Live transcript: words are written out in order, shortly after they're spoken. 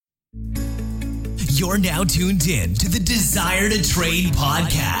You're now tuned in to the Desire to Trade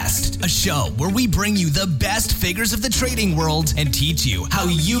podcast, a show where we bring you the best figures of the trading world and teach you how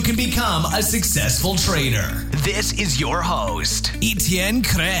you can become a successful trader. This is your host, Etienne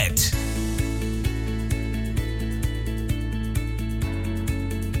Crete.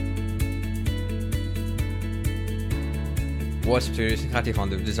 What's up, traders? Kacher,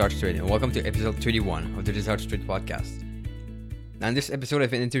 founder of Desire to Trade, and welcome to episode 31 of the Desire to Trade podcast. Now, in this episode,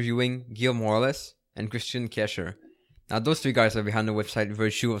 I've been interviewing Gil Morales and Christian Kacher. Now, those three guys are behind the website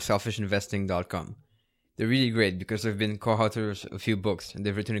virtueofselfishinvesting.com. They're really great because they've been co-authors of a few books, and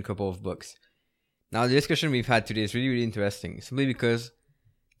they've written a couple of books. Now, the discussion we've had today is really interesting, simply because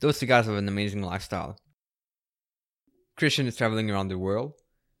those three guys have an amazing lifestyle. Christian is traveling around the world.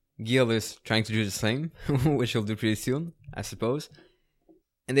 Gil is trying to do the same, which he'll do pretty soon, I suppose.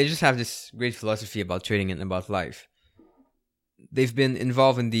 And they just have this great philosophy about trading and about life. They've been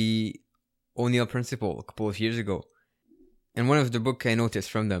involved in the O'Neill Principle a couple of years ago. And one of the books I noticed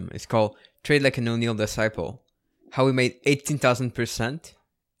from them is called Trade Like an O'Neill Disciple. How we made 18,000%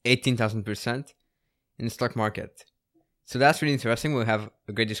 in the stock market. So that's really interesting. We'll have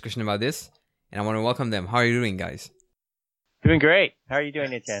a great discussion about this. And I want to welcome them. How are you doing, guys? Doing great. How are you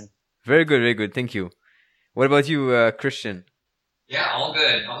doing, Etienne? Very good. Thank you. What about you, Christian? Yeah, all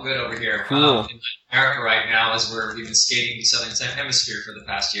good over here. Cool. In America right now, as we've been skating the Southern Hemisphere for the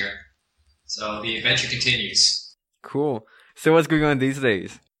past year. So the adventure continues. Cool. So what's going on these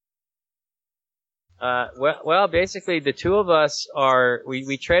days? Well, basically the two of us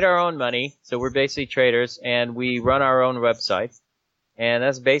we trade our own money. So we're basically traders and we run our own website. And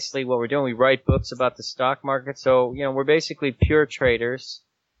that's basically what we're doing. We write books about the stock market. So, we're basically pure traders,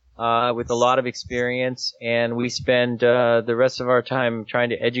 with a lot of experience. And we spend, the rest of our time trying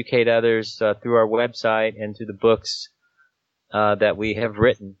to educate others, through our website and through the books, that we have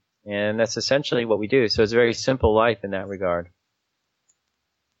written. And that's essentially what we do. So it's a very simple life in that regard.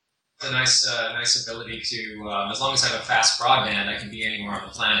 It's a nice ability to, as long as I have a fast broadband, I can be anywhere on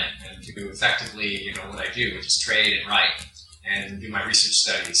the planet and to do effectively, what I do, which is trade and write and do my research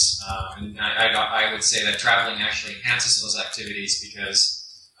studies. And I would say that traveling actually enhances those activities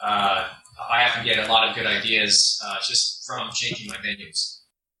because I often get a lot of good ideas just from changing my venues.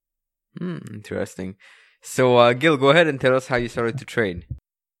 Interesting. So, Gil, go ahead and tell us how you started to trade.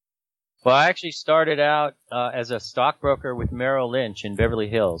 Well, I actually started out as a stockbroker with Merrill Lynch in Beverly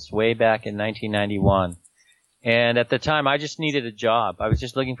Hills way back in 1991. And at the time, I just needed a job. I was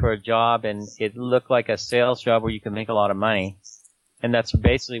just looking for a job, and it looked like a sales job where you could make a lot of money. And that's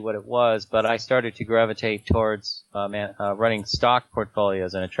basically what it was. But I started to gravitate towards running stock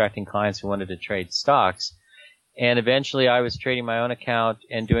portfolios and attracting clients who wanted to trade stocks. And eventually, I was trading my own account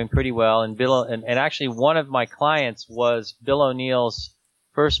and doing pretty well. And actually, one of my clients was Bill O'Neill's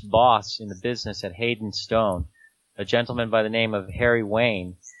first boss in the business at Hayden Stone, a gentleman by the name of Harry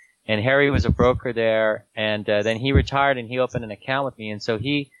Wayne. And Harry was a broker there, and then he retired and he opened an account with me. And so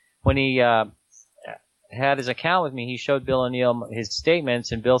when he had his account with me, he showed Bill O'Neill his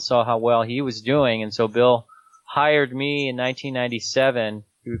statements, and Bill saw how well he was doing. And so Bill hired me in 1997.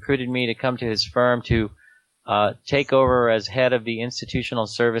 He recruited me to come to his firm to take over as head of the Institutional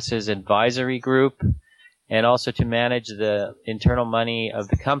Services Advisory Group, and also to manage the internal money of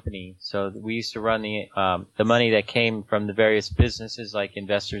the company. So we used to run the money that came from the various businesses like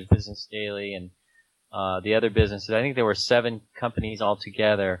Investors Business Daily and the other businesses. I think there were 7 companies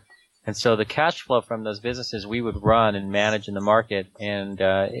altogether. And so the cash flow from those businesses we would run and manage in the market. And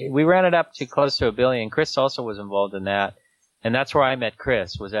we ran it up to close to $1 billion. Chris also was involved in that. And that's where I met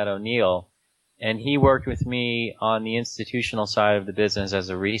Chris, was at O'Neill. And he worked with me on the institutional side of the business as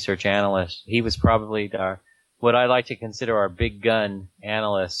a research analyst. He was probably what I like to consider our big gun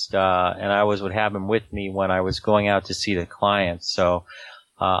analyst, and I always would have him with me when I was going out to see the clients. So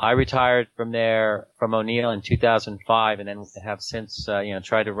I retired from O'Neill in 2005, and then have since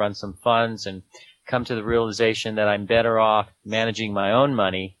tried to run some funds and come to the realization that I'm better off managing my own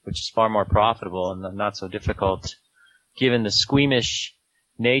money, which is far more profitable and not so difficult, given the squeamish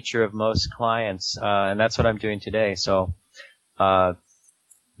nature of most clients, and that's what I'm doing today. So,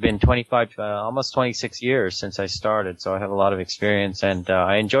 been 25, almost 26 years since I started, so I have a lot of experience, and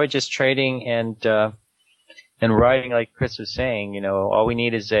I enjoy just trading and writing. Like Chris was saying, all we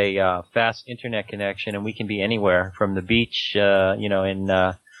need is a fast internet connection, and we can be anywhere from the beach,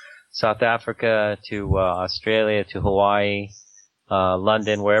 in South Africa to Australia to Hawaii,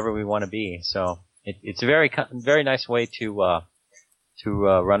 London, wherever we want to be. So it's a very nice way to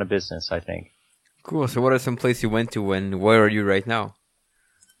run a business, I think. Cool. So what are some places you went to, and where are you right now?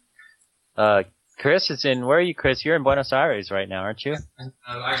 Chris is in. Where are you, Chris? You're in Buenos Aires right now, aren't you?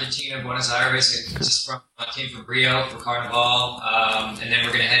 Argentina, Buenos Aires. I came from Rio for Carnival, and then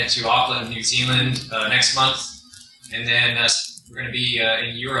we're going to head to Auckland, New Zealand next month, and then we're going to be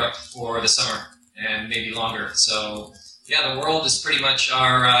in Europe for the summer and maybe longer. So yeah, the world is pretty much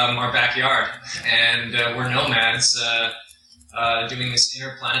our backyard, and we're nomads. Doing this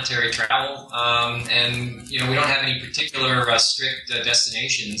interplanetary travel, and we don't have any particular strict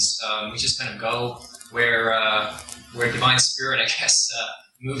destinations. We just kind of go where divine spirit, I guess,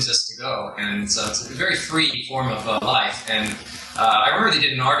 moves us to go, and so it's a very free form of life. And I remember they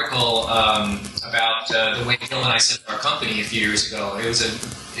did an article about the way Bill and I set up our company a few years ago. It was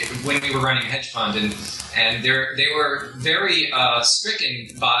when we were running a hedge fund, and they were very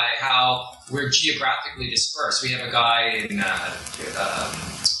stricken by how we're geographically dispersed. We have a guy in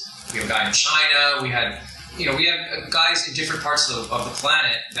China. We have guys in different parts of the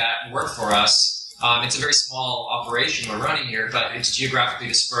planet that work for us. It's a very small operation we're running here, but it's geographically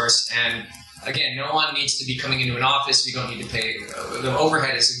dispersed. And again, no one needs to be coming into an office. We don't need to pay. The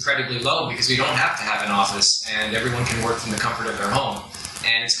overhead is incredibly low because we don't have to have an office, and everyone can work from the comfort of their home.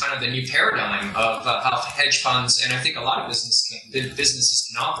 And it's kind of the new paradigm of how hedge funds, and I think a lot of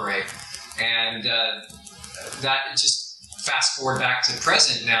businesses can operate. And that just fast forward back to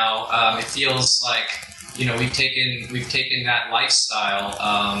present now, it feels like we've taken that lifestyle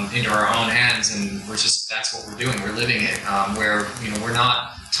into our own hands, and that's what we're doing. We're living it. Where we're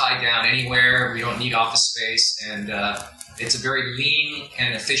not tied down anywhere. We don't need office space, and it's a very lean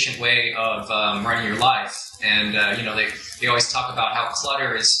and efficient way of running your life. And they always talk about how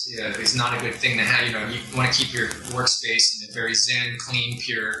clutter is not a good thing to have. You want to keep your workspace in a very zen, clean,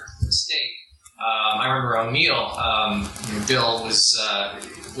 pure state. I remember O'Neill, Bill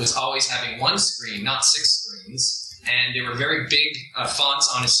was always having one screen, not 6 screens, and there were very big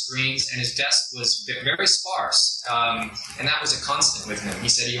fonts on his screens, and his desk was very sparse, and that was a constant with him. He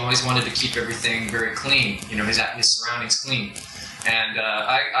said he always wanted to keep everything very clean, his surroundings clean. And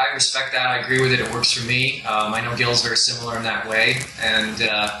I respect that. I agree with it. It works for me. I know Gil's very similar in that way. And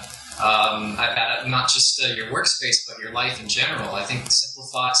not just your workspace, but your life in general. I think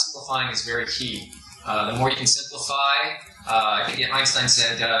simplifying is very key. The more you can simplify, I think Einstein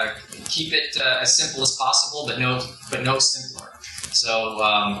said, keep it as simple as possible, but no simpler. So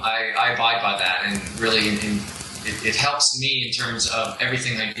I abide by that, and really it helps me in terms of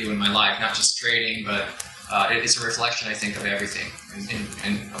everything I do in my life, not just trading, but it's a reflection, I think, of everything.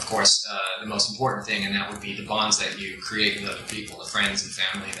 And of course, the most important thing, and that would be the bonds that you create with other people, the friends and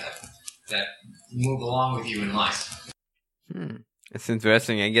family that move along with you in life. It's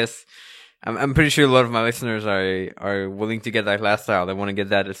interesting. I guess I'm pretty sure a lot of my listeners are willing to get that lifestyle. They want to get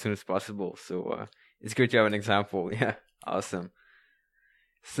that as soon as possible. So it's great to have an example. Yeah, awesome.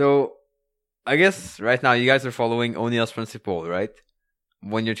 So I guess right now you guys are following O'Neill's principle, right?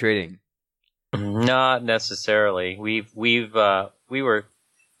 When you're trading. Not necessarily. We were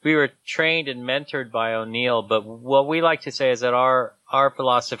trained and mentored by O'Neill, but what we like to say is that our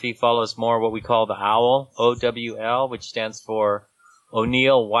philosophy follows more what we call the OWL, OWL, which stands for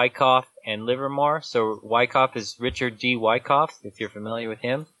O'Neill, Wyckoff, and Livermore. So Wyckoff is Richard D. Wyckoff, if you're familiar with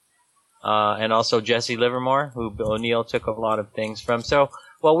him, and also Jesse Livermore, who O'Neill took a lot of things from. So,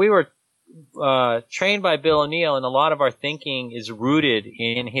 we were trained by Bill O'Neill, and a lot of our thinking is rooted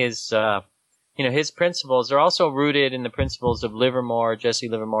in his his principles are also rooted in the principles of Livermore, Jesse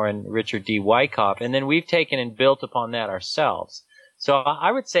Livermore, and Richard D. Wyckoff. And then we've taken and built upon that ourselves. So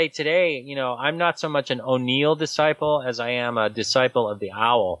I would say today, I'm not so much an O'Neill disciple as I am a disciple of the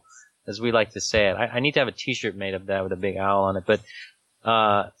owl, as we like to say it. I need to have a T-shirt made of that with a big owl on it, but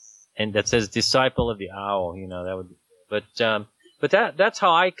and that says disciple of the owl. That would. But that's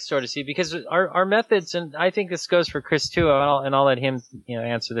how I sort of see it, because our methods, and I think this goes for Chris too, and I'll let him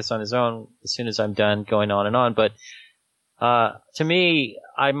answer this on his own as soon as I'm done going on and on. But to me,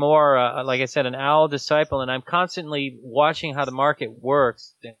 I'm more like I said, an owl disciple, and I'm constantly watching how the market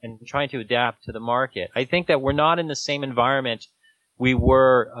works and trying to adapt to the market. I think that we're not in the same environment we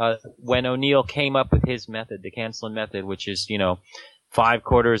were when O'Neill came up with his method, the Cancelin method, which is 5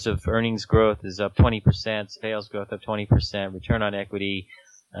 quarters of earnings growth is up 20%, sales growth up 20%, return on equity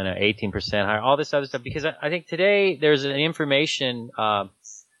 18% higher, all this other stuff. Because I think today there's an information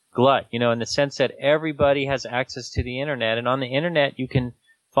glut, in the sense that everybody has access to the internet, and on the internet you can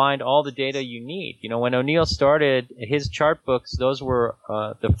find all the data you need. When O'Neill started his chart books, those were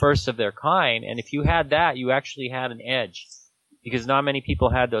the first of their kind, and if you had that, you actually had an edge, because not many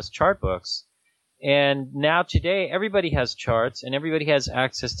people had those chart books. And now today, everybody has charts and everybody has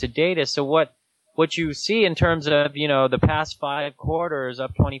access to data. So what you see in terms of, the past 5 quarters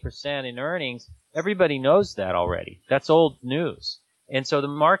up 20% in earnings, everybody knows that already. That's old news. And so the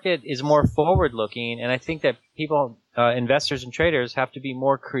market is more forward-looking, and I think that people, investors and traders, have to be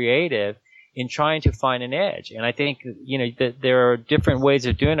more creative in trying to find an edge. And I think, that there are different ways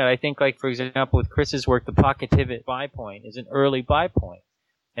of doing it. I think, like, for example, with Chris's work, the pocket pivot buy point is an early buy point.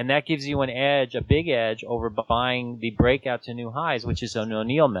 And that gives you an edge, a big edge, over buying the breakout to new highs, which is an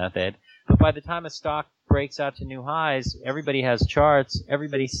O'Neill method. But by the time a stock breaks out to new highs, everybody has charts,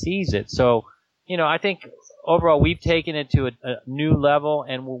 everybody sees it. So, I think overall we've taken it to a new level,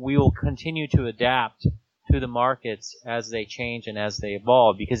 and we will continue to adapt to the markets as they change and as they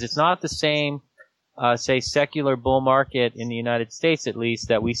evolve, because it's not the same, say, secular bull market in the United States, at least,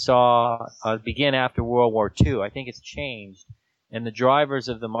 that we saw begin after World War II. I think it's changed, and the drivers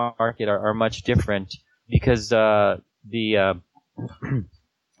of the market are much different, because the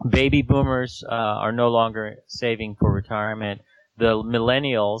baby boomers are no longer saving for retirement. The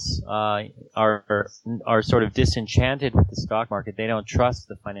millennials are sort of disenchanted with the stock market. They don't trust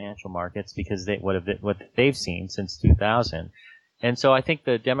the financial markets because what they've seen since 2000. And so I think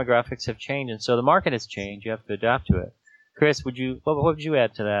the demographics have changed, and so the market has changed. You have to adapt to it. Chris, what would you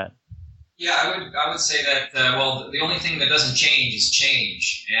add to that? Yeah, I would say that, the only thing that doesn't change is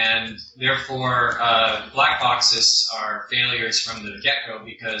change. And therefore, black boxes are failures from the get-go,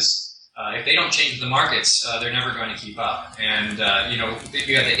 because if they don't change the markets, they're never going to keep up. And,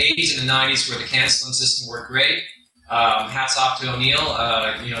 you had the 80s and the 90s where the canceling system worked great. Hats off to O'Neill.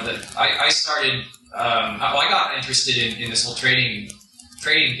 I started, I got interested in this whole trading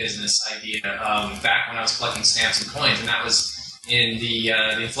business idea back when I was collecting stamps and coins, and that was in the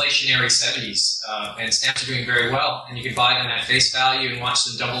inflationary 70s. And stamps are doing very well, and you could buy them at face value and watch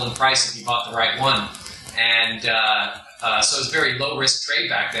them double in price if you bought the right one. And so it was very low-risk trade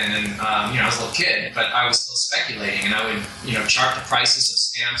back then, and I was a little kid, but I was still speculating, and I would chart the prices of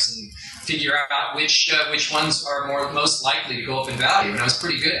stamps and figure out which ones are most likely to go up in value, and I was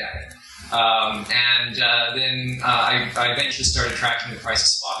pretty good at it. Then I eventually started tracking the price of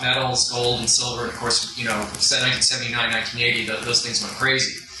spot metals, gold and silver, and of course, 1979, 1980, those things went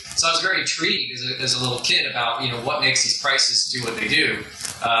crazy. So I was very intrigued as a little kid about what makes these prices do what they do,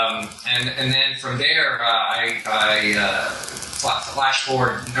 and then from there I flash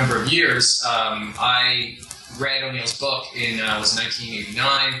forward a number of years. I read O'Neill's book in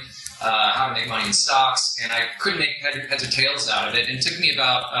 1989, How to Make Money in Stocks, and I couldn't make heads or tails out of it. And it took me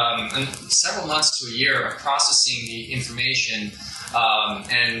about several months to a year of processing the information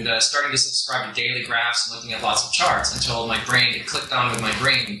and starting to subscribe to daily graphs and looking at lots of charts until it clicked on with my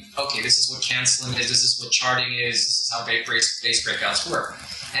brain, okay, this is what canceling is, this is what charting is, this is how base breakouts work.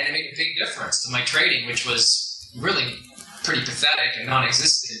 And it made a big difference to my trading, which was really pretty pathetic and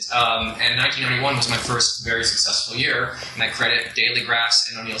non-existent. And 1991 was my first very successful year, and I credit daily graphs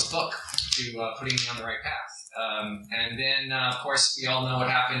and O'Neill's book to putting me on the right path. And then, of course, we all know what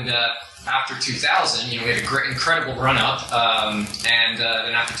happened after 2000. We had a great, incredible run-up, and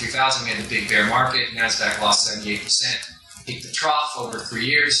then after 2000, we had the big bear market. NASDAQ lost 78%, peaked the trough over 3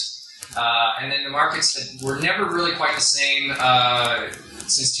 years. And then the markets were never really quite the same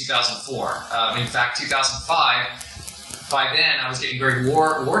since 2004. In fact, 2005, by then, I was getting very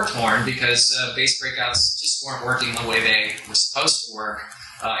war-torn because base breakouts just weren't working the way they were supposed to work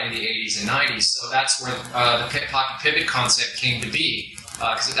in the 80s and 90s. So that's where the pocket pivot concept came to be,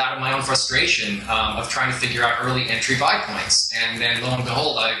 because out of my own frustration of trying to figure out early entry buy points. And then, lo and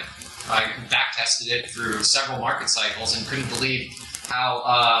behold, I back-tested it through several market cycles and couldn't believe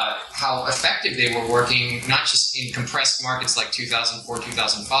how effective they were working, not just in compressed markets like 2004,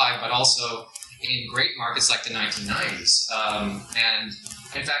 2005, but also in great markets like the 1990s. And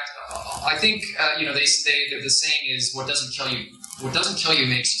in fact, I think they say that the saying is, what doesn't kill you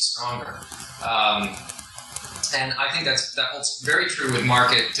makes you stronger. And I think that holds very true with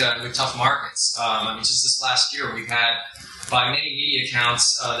tough markets. Just this last year, we've had, by many media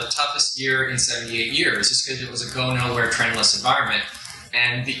accounts, the toughest year in 78 years, just because it was a go-nowhere, trendless environment.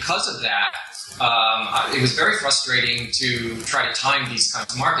 And because of that, it was very frustrating to try to time these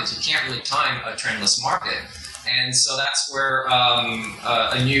kinds of markets. You can't really time a trendless market. And so that's where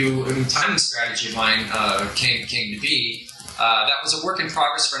a new timing strategy of mine came to be. That was a work in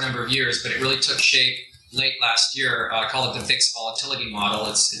progress for a number of years, but it really took shape late last year. I call it the VIX volatility model.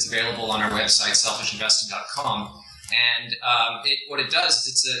 It's available on our website, selfishinvesting.com. And what it does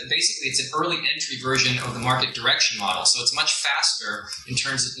is it's an early entry version of the market direction model. So it's much faster in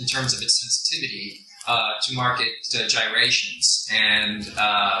terms of its sensitivity to market gyrations. And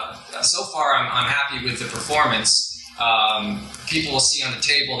so far, I'm happy with the performance. People will see on the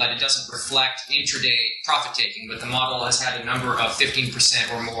table that it doesn't reflect intraday profit taking, but the model has had a number of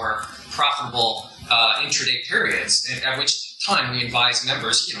 15% or more profitable intraday periods, at which time we advise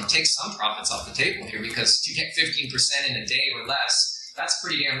members, take some profits off the table here, because to get 15% in a day or less, that's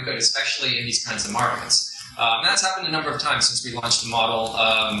pretty damn good, especially in these kinds of markets. And that's happened a number of times since we launched the model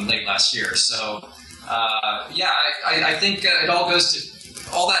late last year. So, I think it all goes to,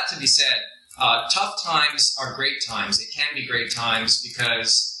 all that to be said, tough times are great times. They can be great times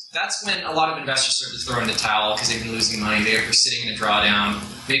because that's when a lot of investors start to throw in the towel because they've been losing money. They're sitting in a drawdown.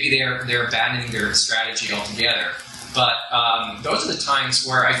 Maybe they're abandoning their strategy altogether. But those are the times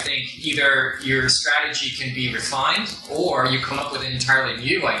where I think either your strategy can be refined or you come up with an entirely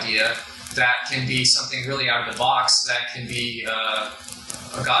new idea that can be something really out of the box that can be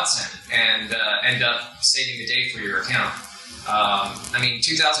a godsend and end up saving the day for your account.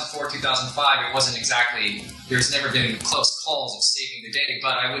 2004, 2005, it wasn't exactly, there's never been close calls of saving the day,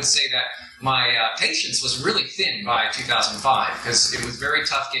 but I would say that my patience was really thin by 2005 because it was very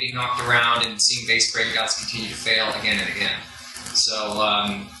tough getting knocked around and seeing base breakouts continue to fail again and again. So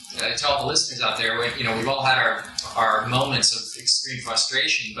to all the listeners out there, we've all had our moments of extreme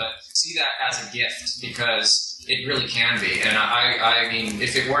frustration, but see that as a gift because it really can be. And I mean,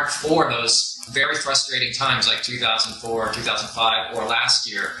 if it weren't for those very frustrating times like 2004, 2005, or last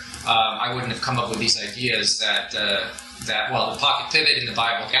year, I wouldn't have come up with these ideas that the pocket pivot and the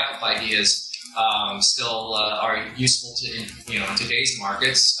Bible gap up ideas still are useful in today's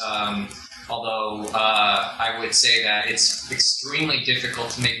markets. Although I would say that it's extremely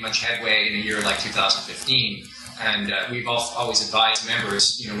difficult to make much headway in a year like 2015. And we've always advised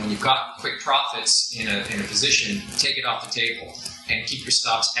members, when you've got quick profits in a position, take it off the table and keep your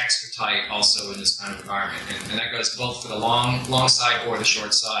stops extra tight also in this kind of environment. And that goes both for the long side or the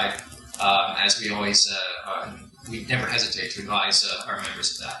short side, as we always, we never hesitate to advise our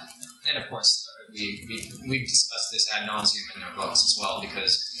members of that. And of course, we've discussed this ad nauseum in our books as well,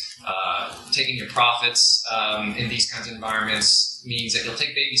 because taking your profits in these kinds of environments means that you'll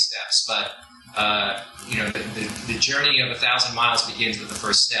take baby steps, but the journey of 1,000 miles begins with the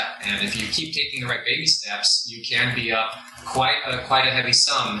first step, and if you keep taking the right baby steps, you can be up quite a heavy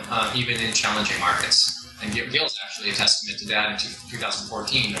sum, even in challenging markets. And Gil's actually a testament to that in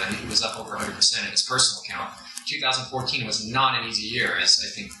 2014. He was up over 100% in his personal account. 2014 was not an easy year, as I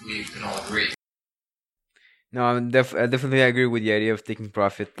think we can all agree. No, I definitely agree with the idea of taking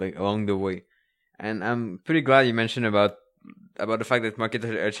profit along the way, and I'm pretty glad you mentioned about the fact that markets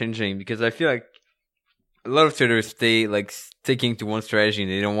are changing, because I feel like a lot of traders stay sticking to one strategy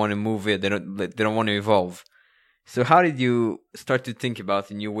and they don't want to move it. They don't want to evolve. So how did you start to think about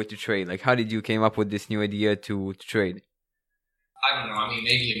a new way to trade? How did you came up with this new idea to trade? I don't know.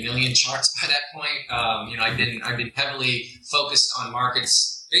 Maybe a million charts by that point. I've been heavily focused on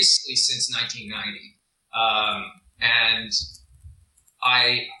markets basically since 1990, and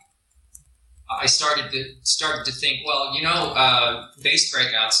I started to think, base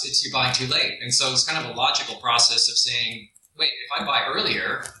breakouts, you're buying too late, and so it's kind of a logical process of saying, wait, if I buy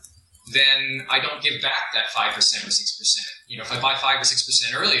earlier, then I don't give back that 5% or 6%. If I buy 5 or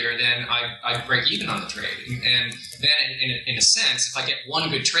 6% earlier, then I break even on the trade. And then, in a sense, if I get one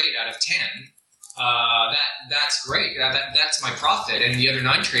good trade out of 10, that's great. That's my profit, and the other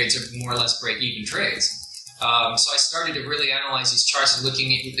 9 trades are more or less break-even trades. So I started to really analyze these charts and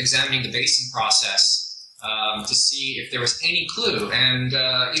examining the basing process to see if there was any clue. And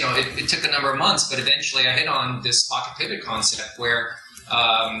it took a number of months, but eventually I hit on this pocket pivot concept where.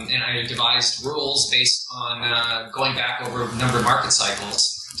 And I devised rules based on going back over a number of market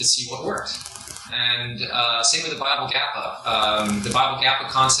cycles to see what worked. And same with the Bible gap up. The Bible gap up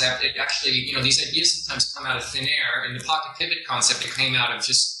concept, it actually, these ideas sometimes come out of thin air. And the pocket pivot concept, it came out of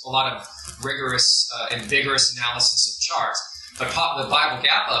just a lot of rigorous and vigorous analysis of charts. But the Bible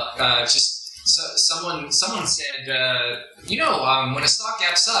gap up, someone said, when a stock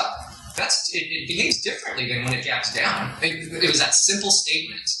gaps up, it behaves differently than when it gaps down. It was that simple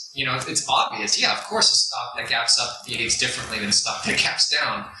statement. It's obvious. Yeah, of course a stock that gaps up behaves differently than a stock that gaps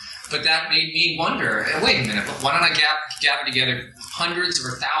down. But that made me wonder, wait a minute, why don't I gather together hundreds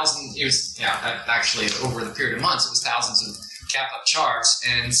or thousands, actually over the period of months, it was thousands of gap up charts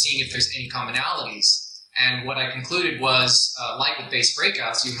and seeing if there's any commonalities. And what I concluded was, like with base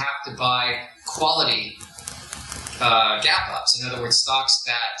breakouts, you have to buy quality gap ups. In other words, stocks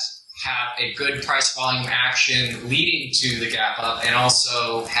that have a good price volume action leading to the gap up and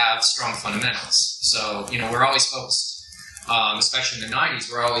also have strong fundamentals. So, we're always focused, especially in the 90s,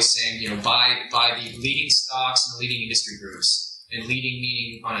 we're always saying, buy the leading stocks and the leading industry groups. And leading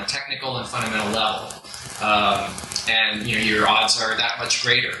meaning on a technical and fundamental level. And your odds are that much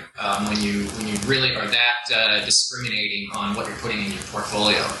greater when you really are that discriminating on what you're putting in your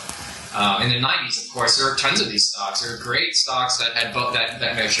portfolio. In the 90s, of course, there were tons of these stocks. There were great stocks that had both that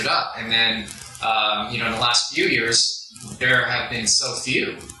measured up. And then, in the last few years, there have been so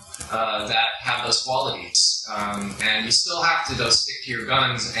few that have those qualities. And you still have to, though, stick to your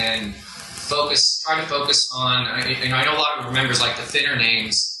guns and try to focus on, I know a lot of members like the thinner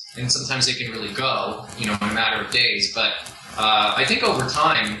names, and sometimes they can really go, in a matter of days. But I think over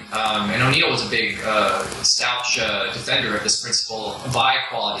time, and O'Neill was a big staunch defender of this principle: buy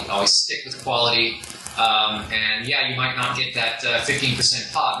quality, always stick with quality. And yeah, you might not get that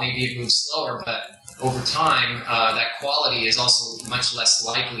 15% pop. Maybe it moves slower, but over time, that quality is also much less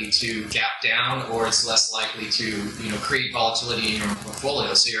likely to gap down, or it's less likely to create volatility in your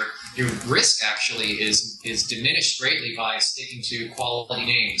portfolio. So your risk actually is diminished greatly by sticking to quality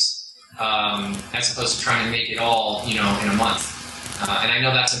names. As opposed to trying to make it all, in a month. And I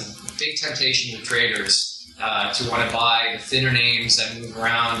know that's a big temptation with traders to want to buy the thinner names that move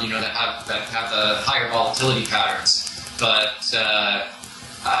around, that have the higher volatility patterns. But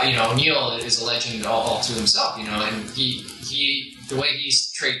O'Neill is a legend all to himself, and he the way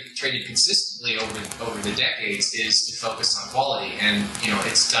he's traded consistently over the decades is to focus on quality, and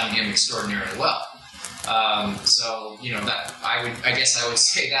it's done him extraordinarily well. So that I guess I would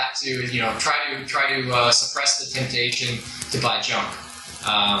say that too. Try to suppress the temptation to buy junk.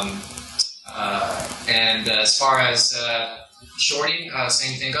 And as far as shorting,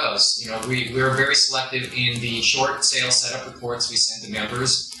 same thing goes. We're very selective in the short sale setup reports we send to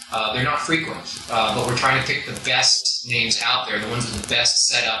members. They're not frequent, but we're trying to pick the best names out there, the ones with the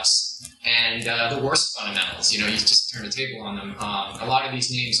best setups and the worst fundamentals. You just turn the table on them. A lot of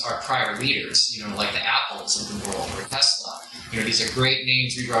these names are prior leaders, like the Apples of the world or Tesla. These are great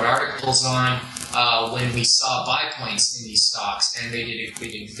names we wrote articles on when we saw buy points in these stocks, and they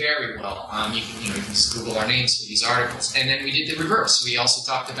did very well. You can just Google our names for these articles. And then we did the reverse. We also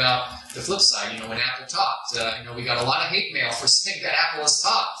talked about the flip side. When Apple topped, we got a lot of hate mail for saying that Apple has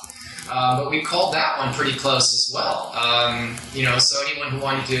topped. But we called that one pretty close as well. So anyone who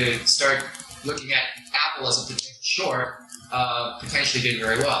wanted to start looking at Apple as a potential short potentially did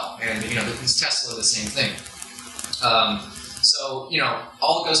very well. And, Tesla, the same thing. So,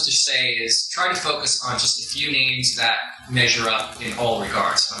 all it goes to say is try to focus on just a few names that measure up in all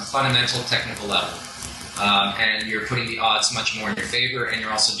regards, on a fundamental technical level. And you're putting the odds much more in your favor, and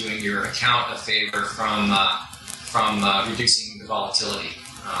you're also doing your account a favor from reducing the volatility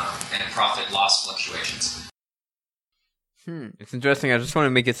and profit-loss fluctuations. It's interesting. I just want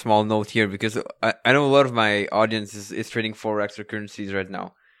to make a small note here because I know a lot of my audience is trading Forex or currencies right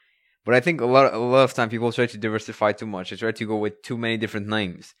now. But I think a lot of time people try to diversify too much. They try to go with too many different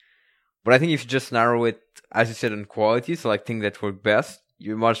names. But I think if you just narrow it, as you said, on quality, so like things that work best,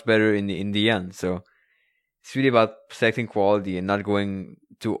 you're much better in the end. So it's really about selecting quality and not going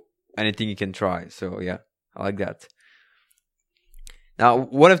to anything you can try. So yeah, I like that. Now,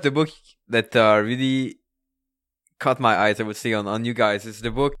 one of the books that really caught my eyes, I would say, on you guys is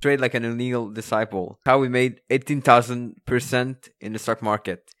the book Trade Like an Illegal Disciple: How We Made 18,000% in the Stock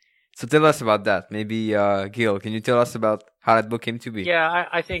Market. So tell us about that. Maybe Gil, can you tell us about how that book came to be? Yeah,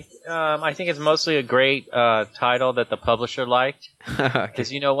 I think it's mostly a great title that the publisher liked,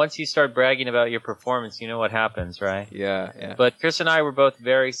 because once you start bragging about your performance, you know what happens, right? Yeah. But Chris and I were both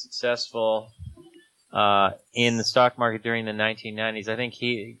very successful in the stock market during the 1990s. I think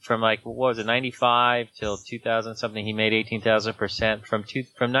he, from 95 till 2000 something, he made 18,000%. From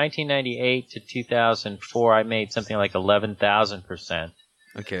 1998 to 2004, I made something like 11,000%.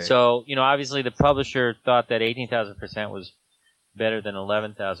 Okay. So, obviously the publisher thought that 18,000% was better than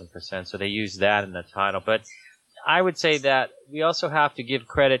 11,000%, so they used that in the title. But I would say that we also have to give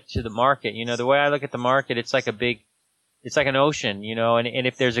credit to the market. The way I look at the market, it's like an ocean, and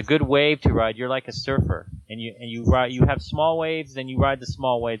if there's a good wave to ride, you're like a surfer, and you have small waves, then you ride the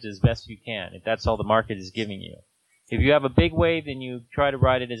small waves as best you can, if that's all the market is giving you. If you have a big wave, then you try to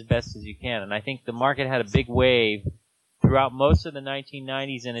ride it as best as you can. And I think the market had a big wave throughout most of the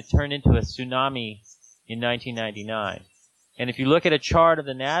 1990s, and it turned into a tsunami in 1999. And if you look at a chart of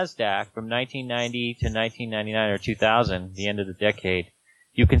the NASDAQ from 1990 to 1999 or 2000, the end of the decade,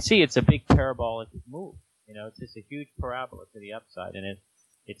 you can see it's a big parabolic move. It's just a huge parabola to the upside, and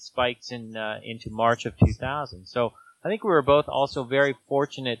it spikes into March of 2000. So I think we were both also very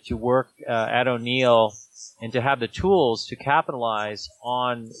fortunate to work at O'Neill and to have the tools to capitalize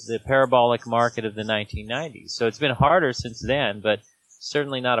on the parabolic market of the 1990s. So it's been harder since then, but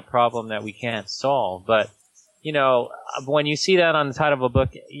certainly not a problem that we can't solve. But, when you see that on the title of a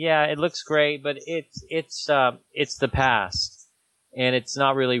book, yeah, it looks great, but it's the past. and it's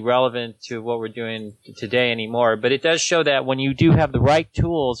not really relevant to what we're doing today anymore. But it does show that when you do have the right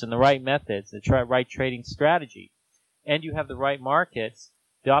tools and the right methods, the right trading strategy, and you have the right markets,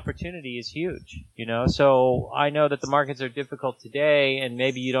 the opportunity is huge, So I know that the markets are difficult today, and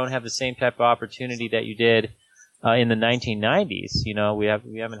maybe you don't have the same type of opportunity that you did in the 1990s.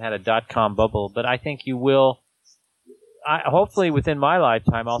 We haven't had a dot-com bubble, but I think you will. Hopefully within my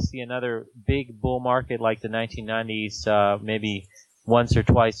lifetime, I'll see another big bull market like the 1990s, maybe once or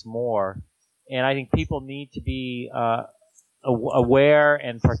twice more. And I think people need to be aware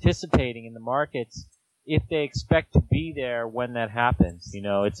and participating in the markets if they expect to be there when that happens.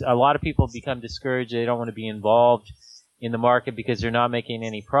 It's a lot of people become discouraged. They don't want to be involved in the market because they're not making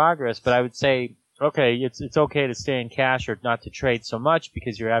any progress. But I would say, okay, it's okay to stay in cash or not to trade so much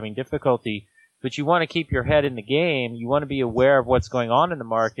because you're having difficulty. But you want to keep your head in the game. You want to be aware of what's going on in the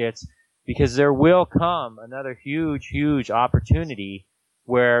markets because there will come another huge, huge opportunity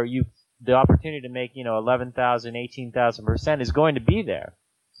where the opportunity to make, 11,000, 18,000% is going to be there.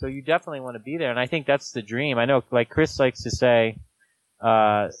 So you definitely want to be there. And I think that's the dream. I know, like Chris likes to say,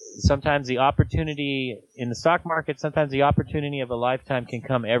 sometimes the opportunity in the stock market, sometimes the opportunity of a lifetime can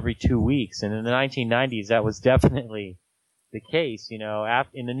come every 2 weeks. And in the 1990s, that was definitely the case.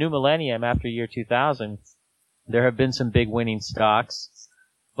 In the new millennium after year 2000, there have been some big winning stocks,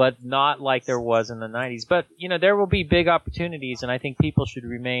 but not like there was in the 90s. But, there will be big opportunities, and I think people should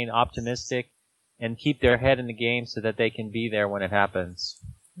remain optimistic and keep their head in the game so that they can be there when it happens.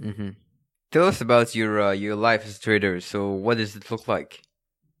 Mm-hmm. Tell us about your life as a trader. So what does it look like?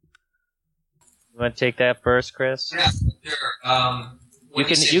 You want to take that first, Chris? Yeah, sure.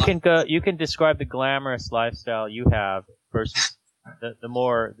 You can describe the glamorous lifestyle you have versus the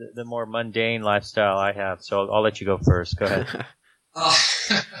more mundane lifestyle I have. So I'll let you go first. Go ahead.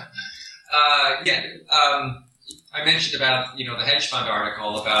 I mentioned about the hedge fund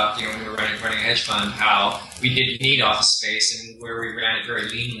article about when we were running a hedge fund, how we didn't need office space and where we ran it very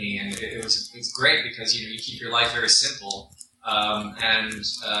leanly, and it was great because you keep your life very simple, and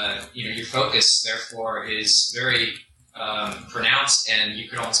your focus therefore is very pronounced, and you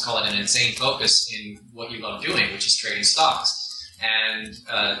could almost call it an insane focus in what you love doing, which is trading stocks. And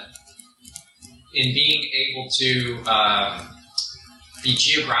in being able to be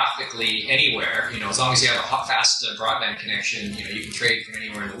geographically anywhere, as long as you have a fast broadband connection, you can trade from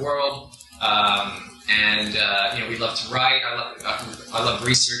anywhere in the world. We love to write. I love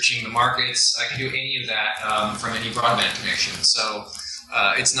researching the markets. I can do any of that from any broadband connection. So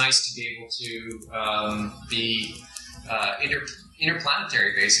it's nice to be able to be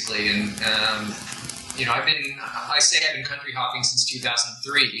interplanetary, basically. And I've been country hopping since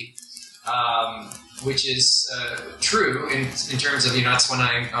 2003. Which is true in terms of, that's when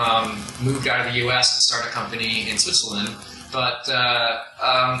I moved out of the U.S. to start a company in Switzerland. But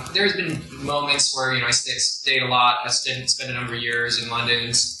there's been moments where, I stayed a lot. I spent a number of years in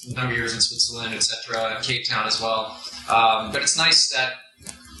London, a number of years in Switzerland, etc., Cape Town as well. But it's nice that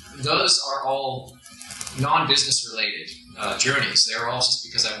those are all non-business related journeys. They're all just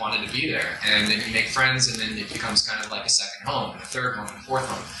because I wanted to be there. And then you make friends, and then it becomes kind of like a second home, and a third home, and a fourth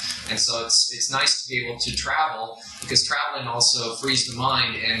home. And so it's nice to be able to travel, because traveling also frees the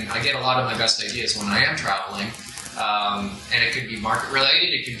mind, and I get a lot of my best ideas when I am traveling. And it could be market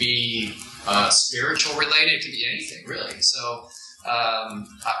related, it could be spiritual related, it could be anything really. So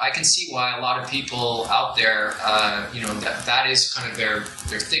I can see why a lot of people out there, that is kind of their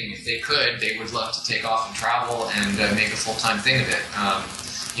thing. If they could, they would love to take off and travel and make a full-time thing of it.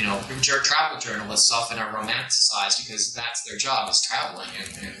 Travel journalists often are romanticized because that's their job, is traveling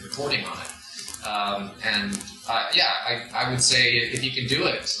and reporting on it. I would say if you can do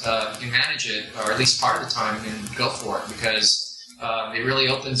it, you can manage it, or at least part of the time, then go for it, because it really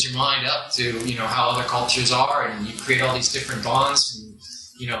opens your mind up to, how other cultures are, and you create all these different bonds from,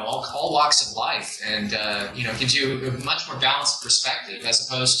 all walks of life, and, gives you a much more balanced perspective, as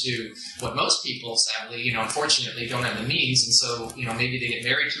opposed to what most people, sadly, unfortunately don't have the means, and so, maybe they get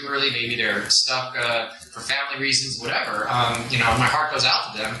married too early, maybe they're stuck for family reasons, whatever. My heart goes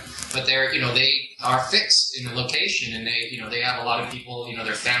out to them, but they're, they are fixed in a location, and they have a lot of people,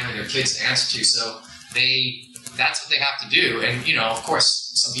 their family, their kids to answer to, so that's what they have to do. And, of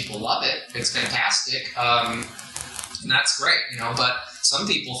course, some people love it. It's fantastic. And that's great, but some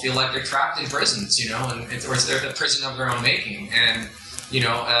people feel like they're trapped in prisons, or they're the prison of their own making. And,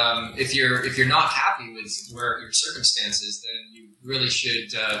 if you're not happy with your circumstances, then you really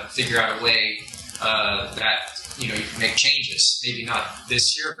should figure out a way that, you can make changes. Maybe not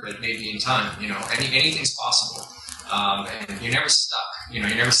this year, but maybe in time, anything's possible. And you're never stuck. You're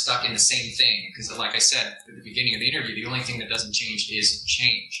never stuck in the same thing because, like I said at the beginning of the interview, the only thing that doesn't change is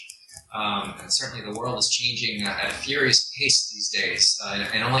change. And certainly the world is changing at a furious pace these days,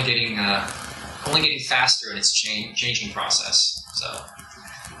 and only getting faster in its changing process. So,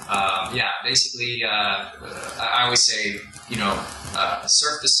 basically, I always say,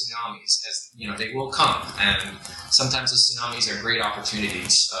 surf the tsunamis, as they will come, and sometimes those tsunamis are great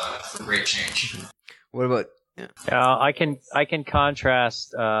opportunities for great change. What about? Yeah, I can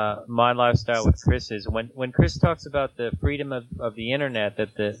contrast my lifestyle with Chris's. When Chris talks about the freedom of the internet,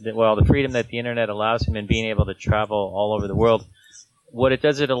 the freedom that the internet allows him in being able to travel all over the world, what it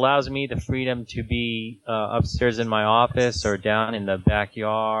does, it allows me the freedom to be upstairs in my office or down in the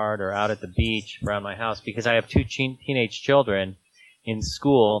backyard or out at the beach around my house, because I have two teenage children in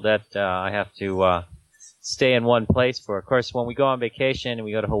school that I have to stay in one place for. Of course, when we go on vacation and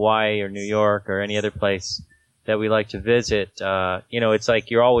we go to Hawaii or New York or any other place that we like to visit, it's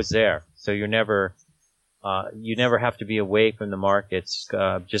like you're always there. So you never have to be away from the markets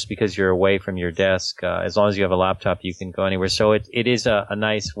just because you're away from your desk. As long as you have a laptop, you can go anywhere. So it is a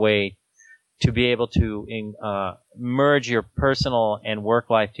nice way to be able to merge your personal and work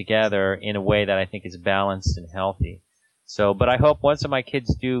life together in a way that I think is balanced and healthy. So, but I hope once my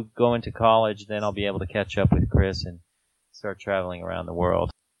kids do go into college, then I'll be able to catch up with Chris and start traveling around the world.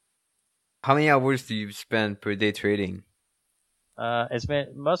 How many hours do you spend per day trading?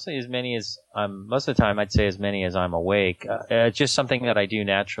 Most of the time I'd say as many as I'm awake. It's just something that I do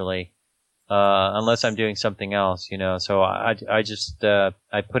naturally, unless I'm doing something else, So I just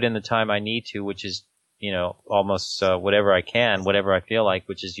I put in the time I need to, which is almost whatever I can, whatever I feel like,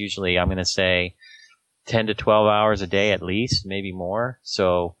 which is usually, I'm going to say 10 to 12 hours a day at least, maybe more.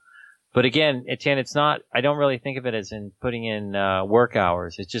 So. But again, Etienne, it's not, I don't really think of it as in putting in work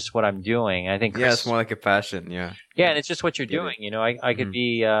hours. It's just what I'm doing. I think it's more like a passion, yeah. Yeah, and it's just what you're doing. I could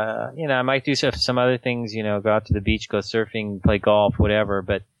be, I might do some other things, go out to the beach, go surfing, play golf, whatever.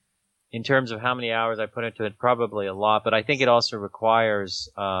 But in terms of how many hours I put into it, probably a lot. But I think it also requires,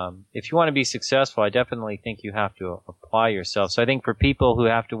 if you want to be successful, I definitely think you have to apply yourself. So I think for people who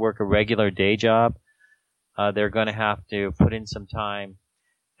have to work a regular day job, they're going to have to put in some time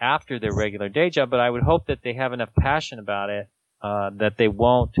after their regular day job, but I would hope that they have enough passion about it that they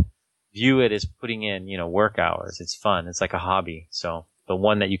won't view it as putting in, work hours. It's fun. It's like a hobby. So, but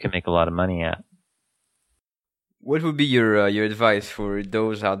one that you can make a lot of money at. What would be your advice for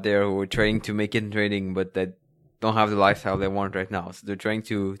those out there who are trying to make it in trading, but that don't have the lifestyle they want right now? So they're trying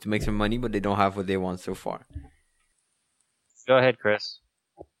to make some money, but they don't have what they want so far. Go ahead, Chris.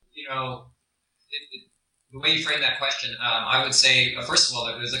 The way you frame that question, I would say, first of all,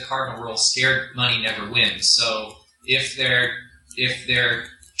 there's a cardinal rule: scared money never wins. So if they're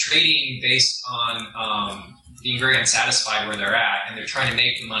trading based on being very unsatisfied where they're at, and they're trying to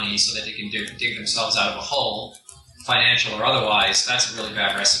make the money so that they can dig themselves out of a hole, financial or otherwise, that's a really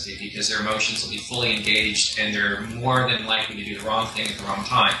bad recipe, because their emotions will be fully engaged and they're more than likely to do the wrong thing at the wrong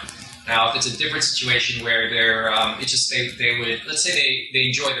time. Now, if it's a different situation where they're, they would, let's say they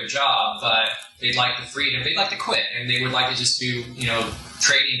enjoy their job, but they'd like the freedom, they'd like to quit, and they would like to just do,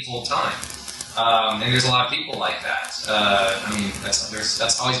 trading full time. And there's a lot of people like that.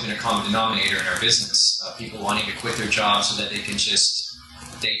 That's always been a common denominator in our business. People wanting to quit their job so that they can just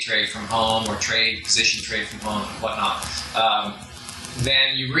day trade from home or position trade from home and whatnot.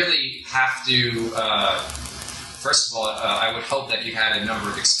 Then you really have to, first of all, I would hope that you had a number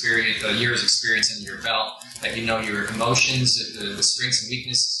of years experience under your belt, that you know your emotions, the strengths and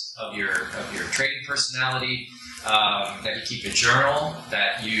weaknesses of your trading personality, that you keep a journal,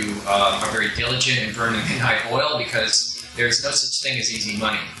 that you are very diligent and burn the midnight oil, because there's no such thing as easy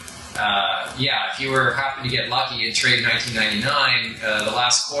money. If you happened to get lucky and trade 1999, the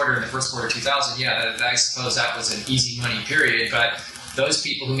last quarter and the first quarter of 2000, I suppose that was an easy money period, but those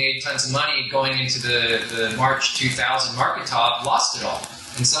people who made tons of money going into the March 2000 market top lost it all.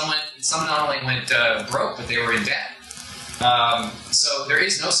 And some not only went broke, but they were in debt. So there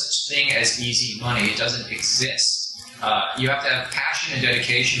is no such thing as easy money. It doesn't exist. You have to have passion and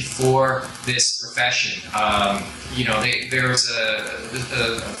dedication for this profession. There's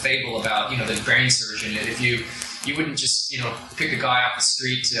a fable about, the brain surgeon. If you wouldn't just, pick a guy off the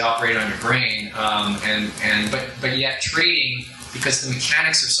street to operate on your brain, but yet trading, because the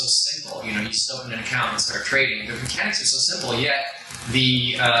mechanics are so simple, you just open an account and start trading. The mechanics are so simple, yet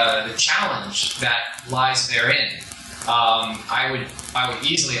the challenge that lies therein, I would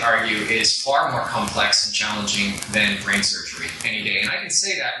easily argue, is far more complex and challenging than brain surgery any day. And I can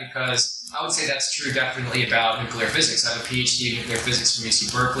say that because I would say that's true definitely about nuclear physics. I have a PhD in nuclear physics from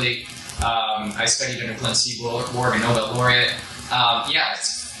UC Berkeley. I studied under Glenn Seaborg, a Nobel laureate.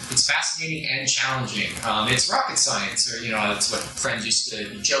 It's fascinating and challenging. It's rocket science, or it's what friends used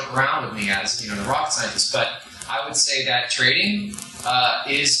to joke around with me as, the rocket scientist. But I would say that trading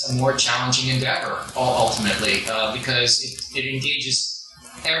is a more challenging endeavor ultimately because it engages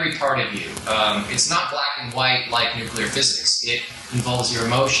every part of you. It's not black and white like nuclear physics. It involves your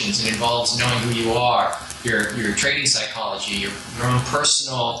emotions. It involves knowing who you are, your trading psychology, your own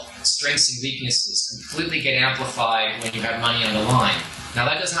personal strengths and weaknesses completely get amplified when you have money on the line. Now,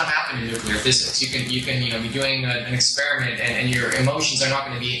 that does not happen in nuclear physics. You can be doing an experiment and your emotions are not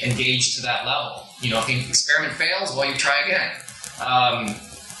going to be engaged to that level. If the experiment fails, well, you try again.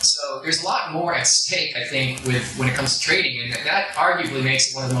 So there's a lot more at stake, I think, when it comes to trading, and that arguably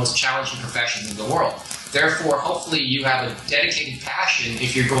makes it one of the most challenging professions in the world. Therefore, hopefully you have a dedicated passion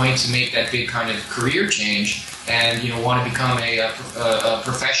if you're going to make that big kind of career change and want to become a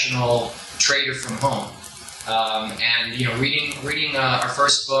professional trader from home. Reading our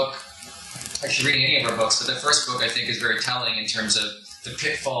first book, actually reading any of our books, but the first book I think is very telling in terms of the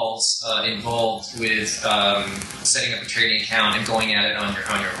pitfalls involved with setting up a trading account and going at it on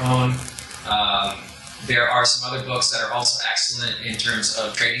your own. There are some other books that are also excellent in terms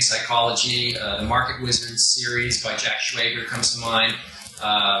of trading psychology. The Market Wizards series by Jack Schwager comes to mind.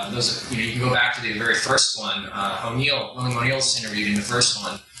 You can go back to the very first one. William O'Neill's interviewed in the first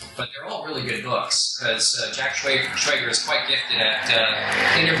one. But they're all really good books because Jack Schwager is quite gifted at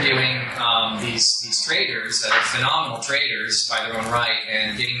interviewing these traders that are phenomenal traders by their own right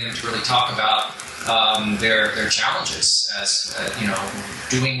and getting them to really talk about their challenges as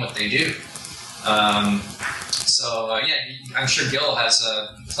doing what they do. I'm sure Gil has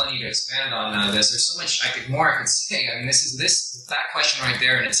plenty to expand on this. There's so much I could say. I mean, that question right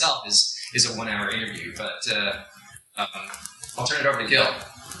there in itself is a 1 hour interview. But I'll turn it over to Gil.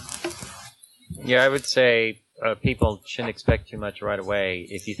 Yeah, I would say people shouldn't expect too much right away.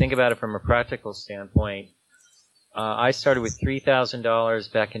 If you think about it from a practical standpoint, I started with $3,000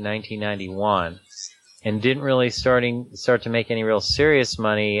 back in 1991 and didn't really start to make any real serious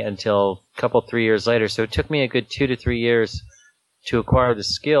money until a couple, 3 years later. So it took me a good 2 to 3 years to acquire the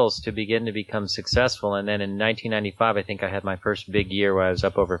skills to begin to become successful. And then in 1995, I think I had my first big year where I was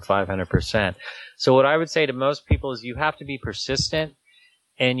up over 500%. So what I would say to most people is you have to be persistent.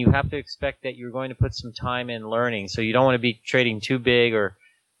 And you have to expect that you're going to put some time in learning. So you don't want to be trading too big or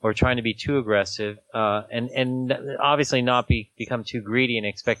trying to be too aggressive, and obviously not become too greedy and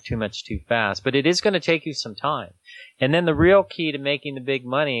expect too much too fast. But it is going to take you some time. And then the real key to making the big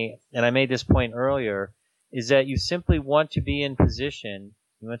money, and I made this point earlier, is that you simply want to be in position.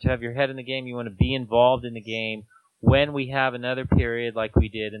 You want to have your head in the game. You want to be involved in the game when we have another period like we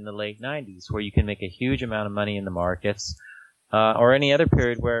did in the late 90s, where you can make a huge amount of money in the markets. Or any other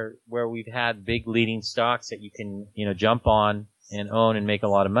period where we've had big leading stocks that you can, jump on and own and make a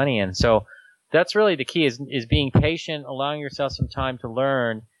lot of money in. So that's really the key is being patient, allowing yourself some time to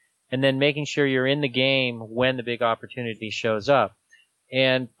learn, and then making sure you're in the game when the big opportunity shows up.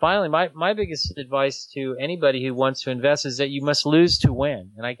 And finally, my biggest advice to anybody who wants to invest is that you must lose to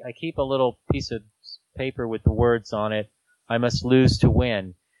win. And I keep a little piece of paper with the words on it. I must lose to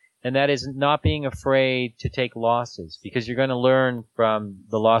win. And that is not being afraid to take losses, because you're going to learn from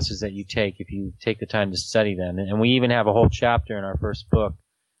the losses that you take if you take the time to study them. And we even have a whole chapter in our first book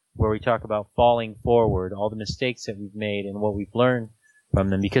where we talk about falling forward, all the mistakes that we've made and what we've learned from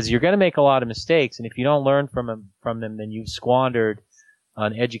them, because you're going to make a lot of mistakes. And if you don't learn from them, then you've squandered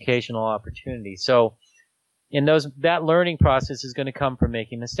an educational opportunity. So that learning process is going to come from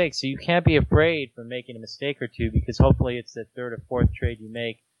making mistakes. So you can't be afraid from making a mistake or two, because hopefully it's the third or fourth trade you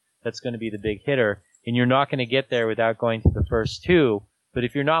make that's going to be the big hitter, and you're not going to get there without going through the first two. But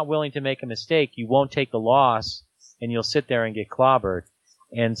if you're not willing to make a mistake, you won't take the loss, and you'll sit there and get clobbered.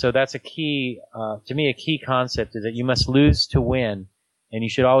 And so that's a key, to me, a key concept is that you must lose to win, and you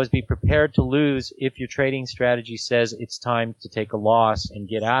should always be prepared to lose if your trading strategy says it's time to take a loss and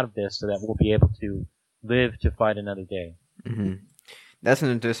get out of this so that we'll be able to live to fight another day. Mm-hmm. That's an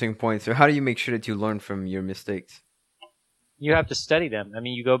interesting point. So how do you make sure that you learn from your mistakes? You have to study them. I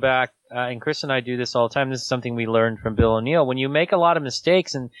mean, you go back, and Chris and I do this all the time. This is something we learned from Bill O'Neill. When you make a lot of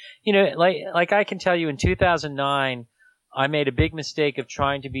mistakes, and, like I can tell you in 2009, I made a big mistake of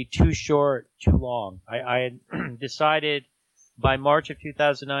trying to be too short, too long. I had decided by March of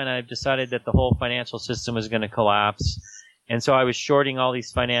 2009, I decided that the whole financial system was going to collapse. And so I was shorting all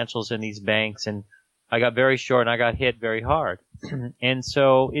these financials and these banks, and I got very short and I got hit very hard. And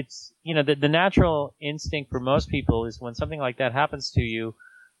so it's, the natural instinct for most people is when something like that happens to you,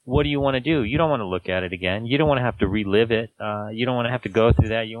 what do you want to do? You don't want to look at it again. You don't want to have to relive it. You don't want to have to go through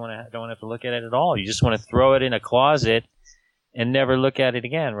that. You don't want to have to look at it at all. You just want to throw it in a closet and never look at it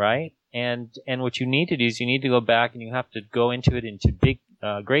again, right? And what you need to do is you need to go back and you have to go into it into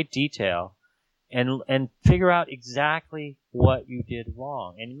great detail and figure out exactly what you did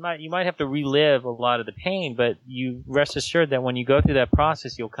wrong. And you might have to relive a lot of the pain, but you rest assured that when you go through that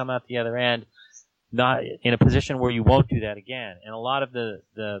process, you'll come out the other end not in a position where you won't do that again. And a lot of the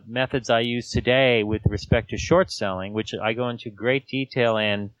methods I use today with respect to short selling, which I go into great detail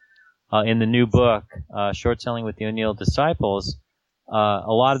in the new book, Short Selling with the O'Neill Disciples, a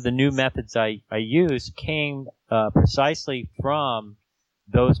lot of the new methods I use came precisely from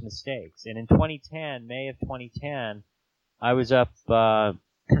those mistakes. And in 2010, May of 2010, I was up about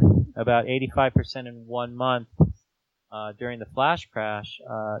 85% in 1 month during the flash crash,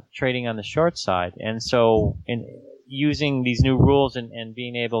 trading on the short side. And so in using these new rules and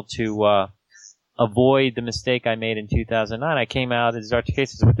being able to avoid the mistake I made in 2009, I came out as Dr.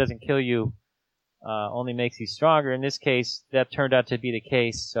 Case says, what doesn't kill you only makes you stronger. In this case, that turned out to be the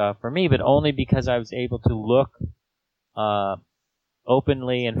case for me, but only because I was able to look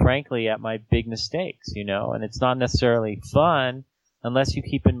openly and frankly at my big mistakes, and it's not necessarily fun unless you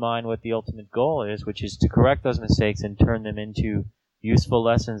keep in mind what the ultimate goal is, which is to correct those mistakes and turn them into useful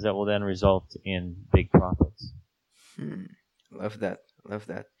lessons that will then result in big profits. Love that.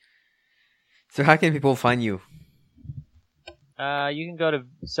 So how can people find you? You can go to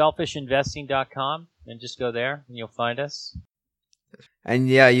selfishinvesting.com and just go there and you'll find us. And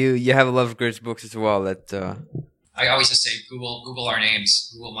yeah, you have a lot of great books as well that I always just say Google our names.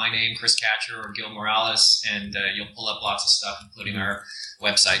 Google my name, Chris Kacher or Gil Morales, and you'll pull up lots of stuff, including our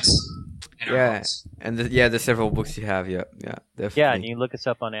websites and our books. And the several books you have. Yeah, definitely. Yeah, and you can look us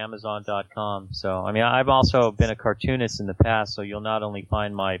up on Amazon.com. So, I mean, I've also been a cartoonist in the past, so you'll not only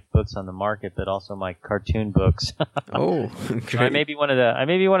find my books on the market, but also my cartoon books. Oh, great. So I may be one of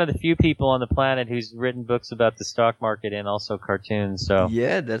the few people on the planet who's written books about the stock market and also cartoons. So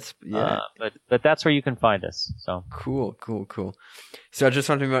but that's where you can find us. So cool. So I just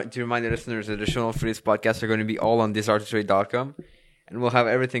want to remind the listeners that the show notes for this podcast are going to be all on thisartoftrade.com. And we'll have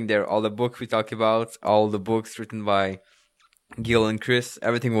everything there. All the books we talk about, all the books written by Gil and Chris,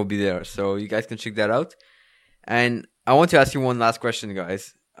 everything will be there. So you guys can check that out. And I want to ask you one last question,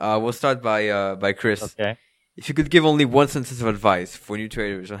 guys. We'll start by Chris. Okay. If you could give only one sentence of advice for new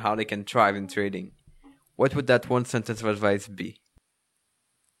traders on how they can thrive in trading, what would that one sentence of advice be?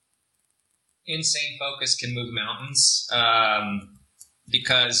 Insane focus can move mountains,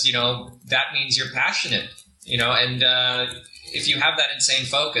 because, that means you're passionate, and if you have that insane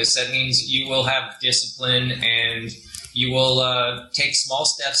focus, that means you will have discipline and you will take small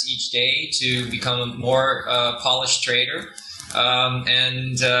steps each day to become a more polished trader,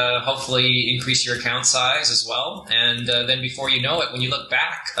 and hopefully increase your account size as well. And then before you know it, when you look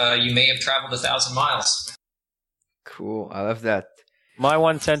back, you may have traveled 1,000 miles. Cool. I love that. My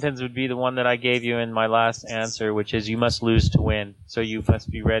one sentence would be the one that I gave you in my last answer, which is you must lose to win. So you must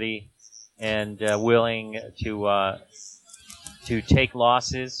be ready and willing to take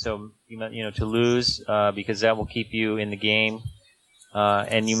losses, so to lose, because that will keep you in the game,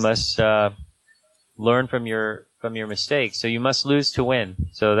 and you must learn from your mistakes. So you must lose to win.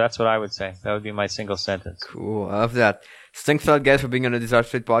 So that's what I would say. That would be my single sentence. Cool, I love that. So thanks a lot, guys, for being on the Desire to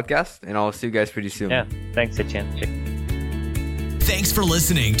Trade podcast, and I'll see you guys pretty soon. Yeah, thanks, Etienne. Thanks for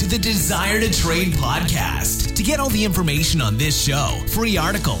listening to the Desire to Trade podcast. To get all the information on this show, free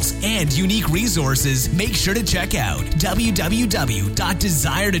articles, and unique resources, make sure to check out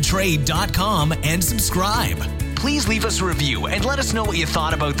www.desiretotrade.com and subscribe. Please leave us a review and let us know what you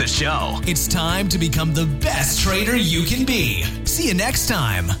thought about the show. It's time to become the best trader you can be. See you next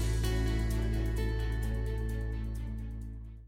time.